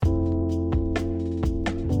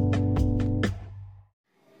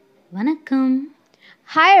Vanakkam.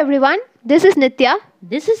 Hi everyone, this is Nitya.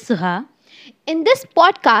 This is Suha. In this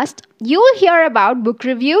podcast, you will hear about book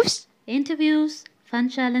reviews. Interviews, fun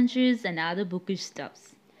challenges, and other bookish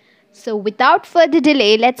stuffs. So, without further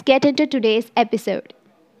delay, let's get into today's episode.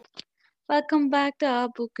 Welcome back to our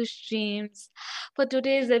bookish dreams. For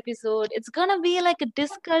today's episode, it's gonna be like a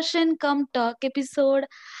discussion come talk episode.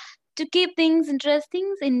 To keep things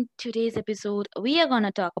interesting, in today's episode, we are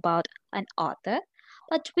gonna talk about an author,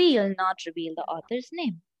 but we'll not reveal the author's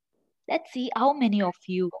name. Let's see how many of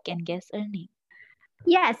you can guess her name.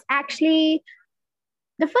 Yes, actually,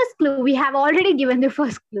 the first clue, we have already given the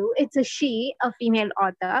first clue. It's a she, a female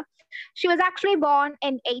author. She was actually born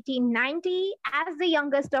in 1890 as the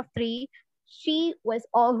youngest of three. She was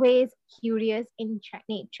always curious in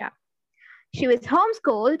nature. She was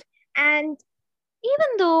homeschooled and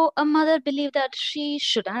Even though a mother believed that she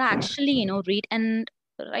should not actually, read and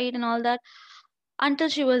write and all that until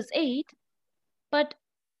she was 8, but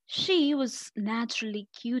she was naturally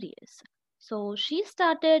curious. So she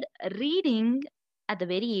started reading at the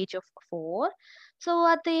very age of 4. So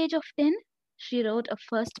at the age of 10, she wrote a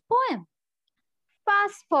first poem.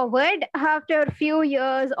 fast forward, after a few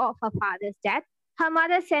years of her father's death, her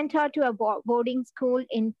mother sent her to a boarding school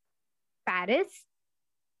in Paris.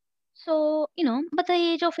 So, by the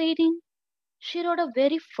age of 18, she wrote a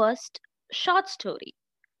very first short story.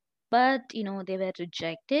 But, they were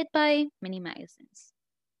rejected by many magazines.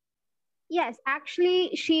 Yes,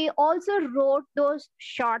 actually, she also wrote those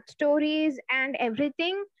short stories and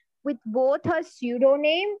everything with both her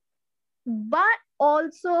pseudonym but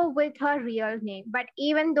also with her real name. But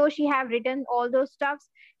even though she have written all those stuffs,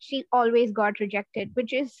 she always got rejected,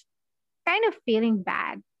 which is kind of feeling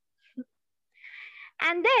bad.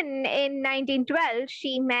 And then in 1912,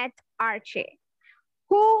 she met Archie,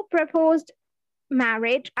 who proposed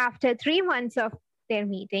marriage after 3 months of their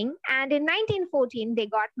meeting. And in 1914, they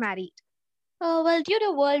got married. Well, due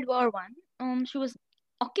to World War One, she was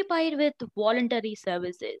occupied with voluntary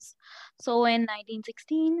services. So in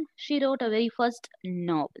 1916, she wrote her very first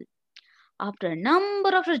novel. After a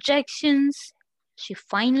number of rejections, she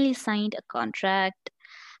finally signed a contract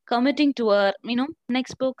committing to her,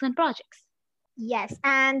 next books and projects. Yes,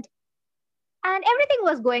 and everything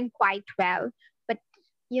was going quite well. But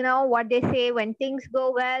you know what they say, when things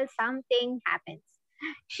go well, something happens.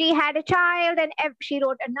 She had a child and she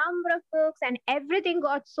wrote a number of books and everything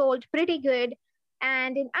got sold pretty good.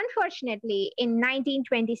 And unfortunately, in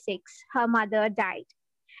 1926, her mother died.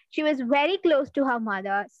 She was very close to her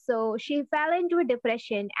mother, so she fell into a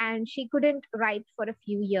depression and she couldn't write for a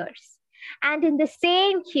few years. And in the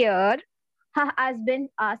same year, her husband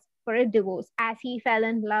asked for a divorce as he fell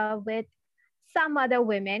in love with some other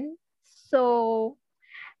women. So,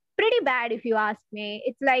 pretty bad if you ask me.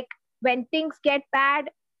 It's like when things get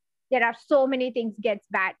bad, there are so many things gets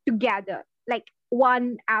bad together, like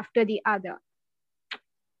one after the other.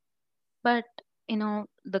 But,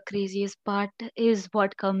 the craziest part is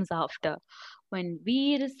what comes after. When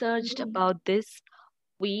we researched about this,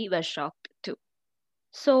 we were shocked too.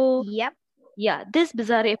 So, Yep. yeah, this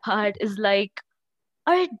bizarre part is like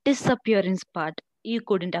her disappearance part. You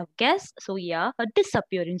couldn't have guessed. So, yeah, her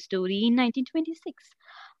disappearance story in 1926.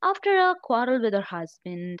 After a quarrel with her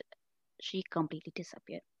husband, she completely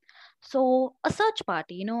disappeared. So, a search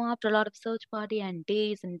party, after a lot of search party and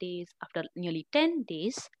days, after nearly 10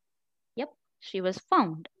 days, yep, she was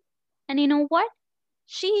found. And you know what?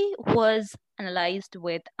 She was analyzed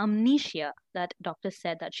with amnesia. That doctor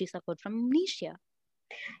said that she suffered from amnesia.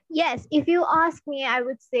 Yes, if you ask me, I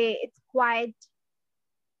would say it's quite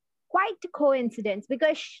a coincidence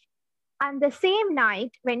because on the same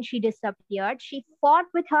night when she disappeared, she fought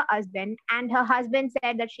with her husband, and her husband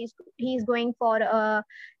said that he's going for a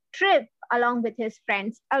trip along with his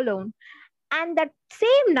friends alone. And that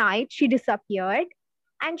same night she disappeared,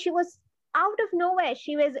 and she was out of nowhere.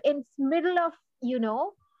 She was in middle of,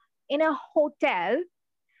 in a hotel,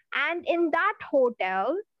 and in that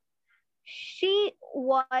hotel she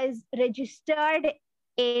was registered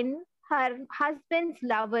in her husband's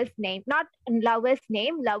lover's name, not lover's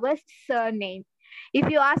name, lover's surname. If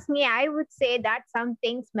you ask me, I would say that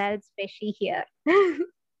something smells fishy here.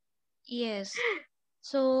 Yes.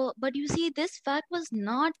 So, but you see, this fact was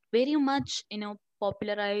not very much,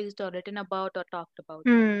 popularized or written about or talked about.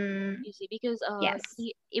 Hmm. You see, because Yes.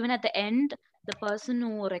 see, even at the end, the person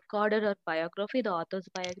who recorded her biography, the author's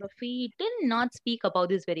biography, did not speak about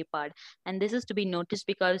this very part. And this is to be noticed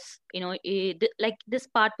because, like this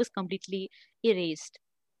part was completely erased.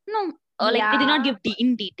 No, like they did not Yeah. give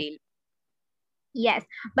in detail. Yes.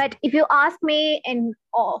 But if you ask me, in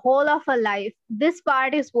whole of her life, this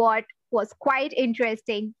part is what was quite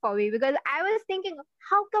interesting for me because I was thinking,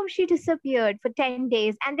 how come she disappeared for 10 days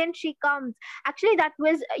and then she comes? Actually, that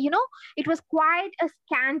was, it was quite a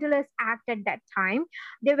scandalous act at that time.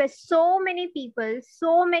 There were so many people,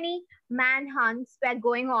 so many manhunts were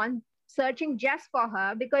going on searching just for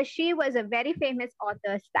her because she was a very famous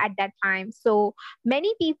author at that time. So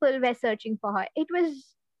many people were searching for her. It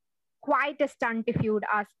was quite a stunt if you would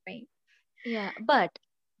ask me. Yeah, but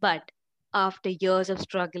after years of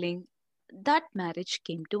struggling, that marriage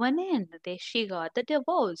came to an end. She got the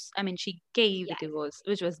divorce. I mean, she gave the Yes. divorce,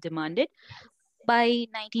 which was demanded by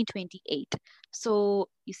 1928. So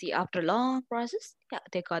you see, after a long process, yeah,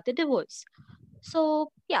 they got the divorce.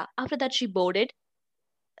 So yeah, after that, she boarded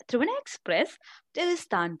through an express to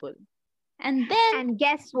Istanbul, and then And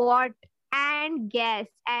guess what? And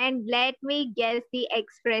let me guess the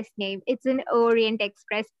express name. It's an Orient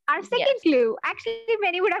Express. Our second yes, clue. Actually, many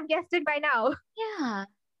would have guessed it by now. yeah,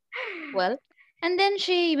 well, and then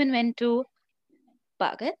she even went to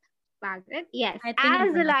Baghdad. Margaret, yes. I think I'm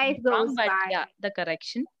As the life pronouncing it goes wrong, but by, yeah, the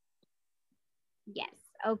correction. yes.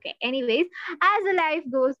 Okay. Anyways, as the life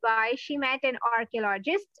goes by, she met an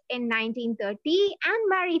archaeologist in 1930 and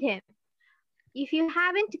married him. If you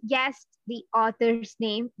haven't guessed the author's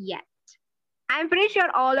name yet, I'm pretty sure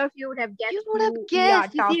all of you would have You guessed would have who we are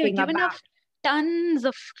guessed. You see, you're talking given about. us tons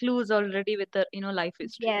of clues already with the life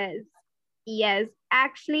history. Yes. Yes.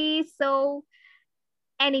 Actually, so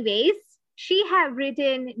anyways, she have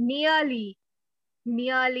written nearly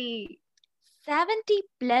 70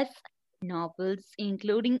 plus novels,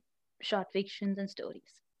 including short fictions and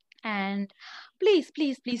stories. And please,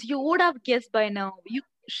 you would have guessed by now. You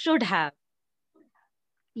should have.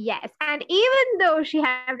 yes. And even though she's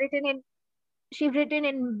written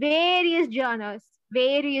in various genres,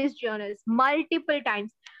 multiple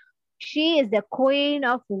times. She is the queen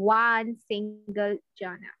of one single genre.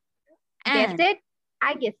 Guessed And it?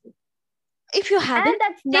 I guessed it. if you And haven't,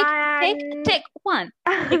 that's none. take one.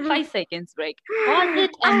 Take 5 seconds break. Pause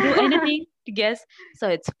it and do anything to guess. So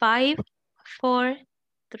it's 5, 4,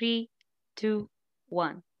 3, 2,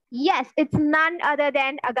 1. Yes, it's none other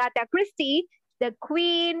than Agatha Christie, the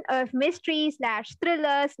queen of mystery slash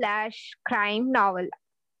thriller slash crime novel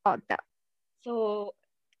author. So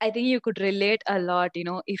I think you could relate a lot,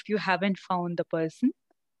 if you haven't found the person.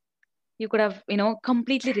 You could have,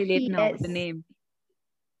 completely relate now the Yes, name.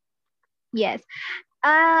 yes.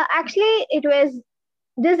 Actually,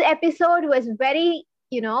 this episode was very,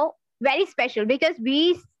 very special because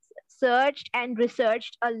we searched and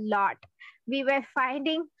researched a lot. We were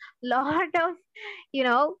finding lot of, you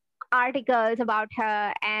know, articles about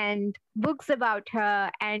her and books about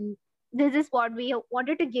her, and this is what we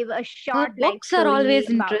wanted to give a Her short life books are story always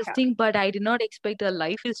about her. interesting, but I did not expect her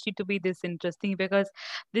life history to be this interesting because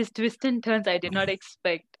this twist and turns I did not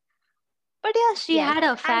expect. But yeah, she Yes, had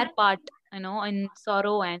a and fair part, in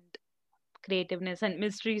sorrow and creativeness and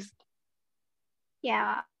mysteries.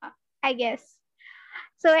 yeah, I guess.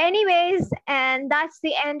 So, anyways, and that's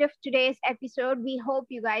the end of today's episode. We hope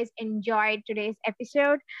you guys enjoyed today's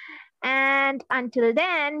episode. And until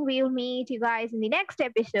then, we'll meet you guys in the next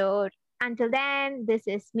episode. Until then, this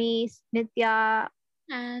is me, Nitya.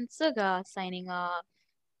 And Suga signing off.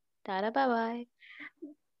 Tada, bye bye.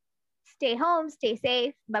 Stay home, stay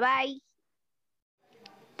safe. Bye bye.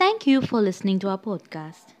 Thank you for listening to our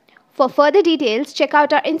podcast. For further details, check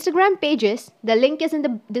out our Instagram pages. The link is in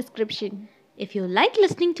the description. If you like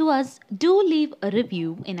listening to us, do leave a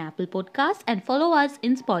review in Apple Podcasts and follow us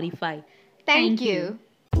in Spotify. Thank you.